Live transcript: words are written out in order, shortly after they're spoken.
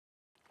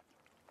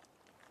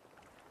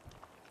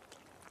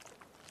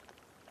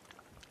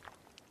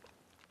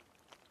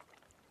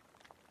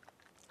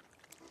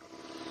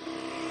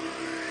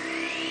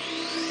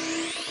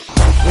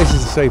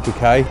Super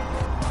K.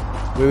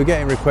 We were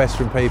getting requests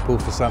from people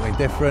for something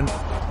different.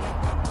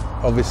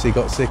 Obviously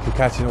got sick of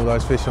catching all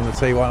those fish on the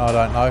T1, I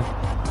don't know.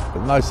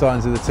 But no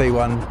signs of the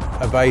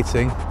T1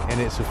 abating in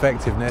its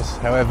effectiveness.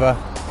 However,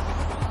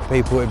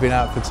 people had been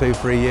out for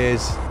 2-3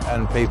 years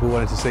and people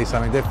wanted to see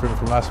something different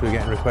from us. We were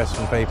getting requests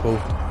from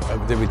people,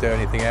 did we do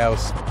anything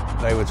else?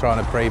 They were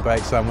trying to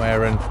pre-bait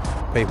somewhere and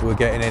people were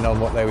getting in on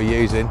what they were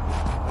using.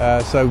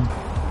 So,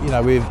 you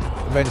know, we've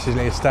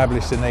eventually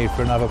established the need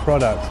for another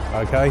product,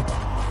 okay?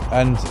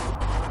 And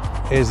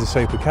here's the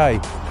Super K.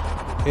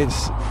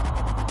 It's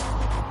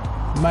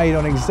made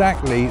on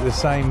exactly the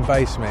same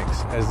base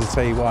mix as the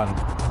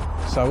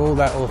T1. So all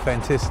that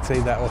authenticity,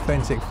 that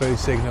authentic food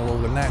signal, all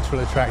the natural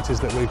attractors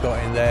that we've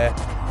got in there,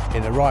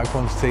 in the right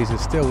quantities are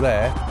still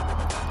there.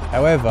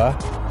 However,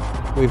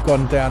 we've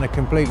gone down a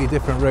completely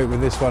different route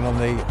with this one on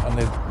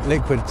the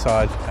liquid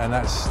side, and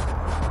that's,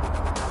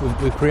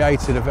 we've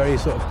created a very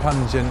sort of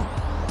pungent,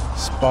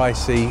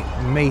 spicy,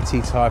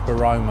 meaty type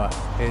aroma.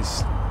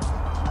 It's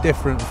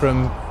different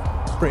from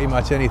pretty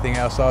much anything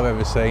else I've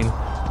ever seen.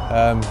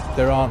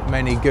 There aren't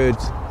many good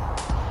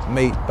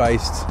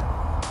meat-based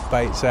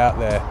baits out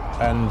there,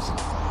 and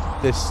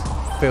this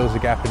fills a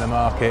gap in the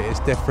market. It's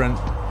different.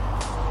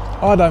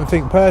 I don't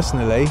think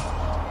personally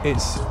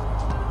it's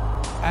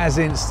as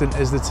instant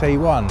as the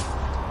T1,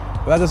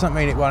 but that doesn't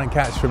mean it won't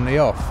catch from the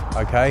off,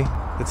 okay?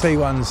 The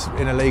T1's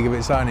in a league of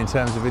its own in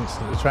terms of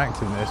instant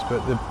attractiveness,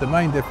 but the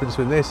main difference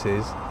with this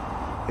is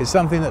it's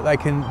something that they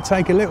can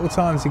take a little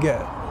time to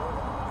get,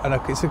 and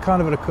it's a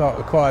kind of an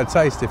acquired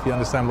taste, if you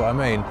understand what I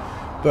mean.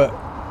 But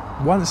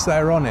once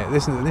they're on it,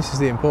 this is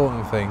the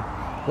important thing,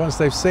 once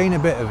they've seen a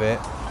bit of it,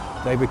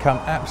 they become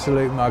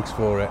absolute mugs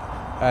for it.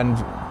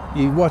 And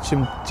you watch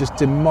them just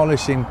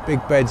demolishing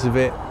big beds of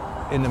it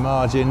in the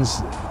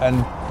margins,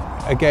 and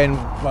again,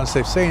 once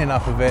they've seen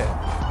enough of it,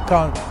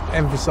 can't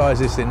emphasise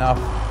this enough,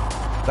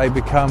 they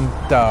become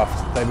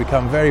daft. They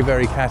become very,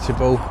 very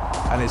catchable,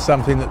 and it's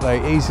something that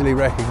they easily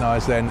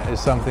recognise then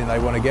as something they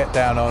want to get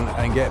down on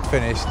and get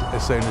finished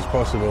as soon as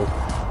possible.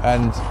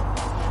 And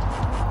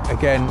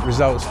again,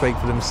 results speak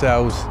for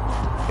themselves.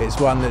 It's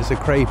one that's a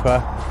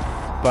creeper,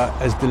 but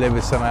has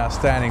delivered some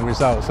outstanding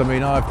results. I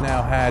mean, I've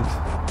now had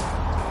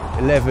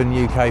 11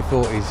 UK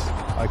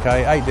 40s,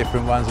 okay? 8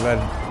 different ones, I've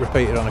had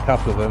repeated on a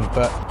couple of them,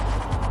 but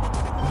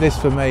this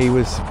for me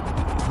was,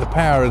 the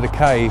power of the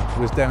K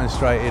was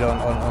demonstrated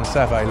on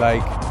Savay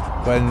Lake,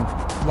 when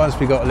once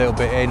we got a little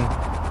bit in,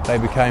 they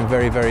became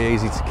very, very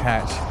easy to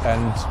catch.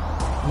 And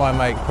my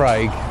mate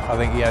Craig, I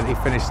think he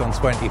finished on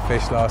 20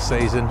 fish last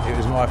season. It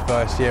was my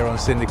first year on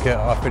Syndicate,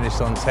 I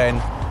finished on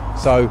 10.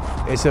 So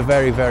it's a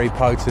very, very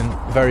potent,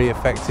 very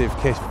effective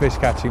fish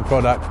catching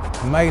product.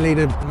 May need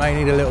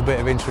a little bit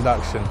of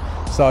introduction.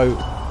 So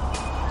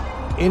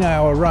in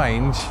our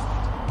range,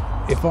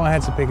 if I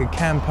had to pick a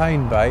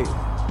campaign bait,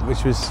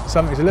 which was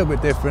something that's a little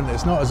bit different,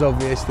 it's not as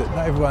obvious, that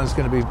not everyone's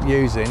going to be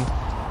using,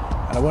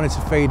 and I wanted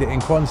to feed it in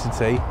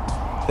quantity,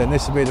 then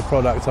this would be the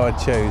product I'd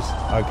choose,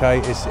 okay?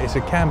 It's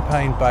a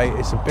campaign bait,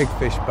 it's a big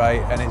fish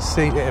bait, and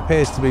it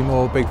appears to be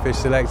more big fish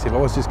selective. I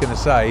was just going to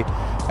say,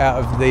 out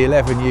of the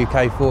 11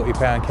 UK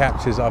 40-pound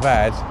captures I've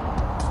had,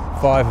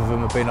 5 of them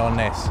have been on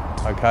this,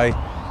 okay?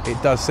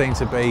 It does seem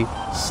to be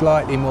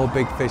slightly more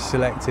big fish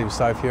selective,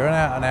 so if you're an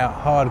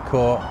out-and-out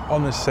hardcore,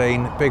 on the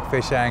scene, big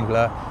fish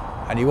angler,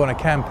 and you want a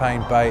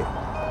campaign bait,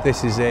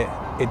 this is it.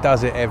 It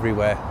does it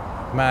everywhere.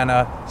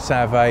 Mana,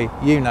 Savay,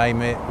 you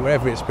name it,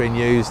 wherever it's been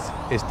used,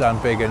 it's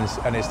done big uns,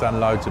 and it's done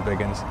loads of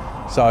big uns.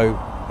 So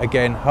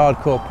again,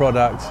 hardcore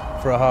product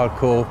for a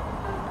hardcore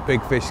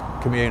big fish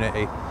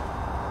community.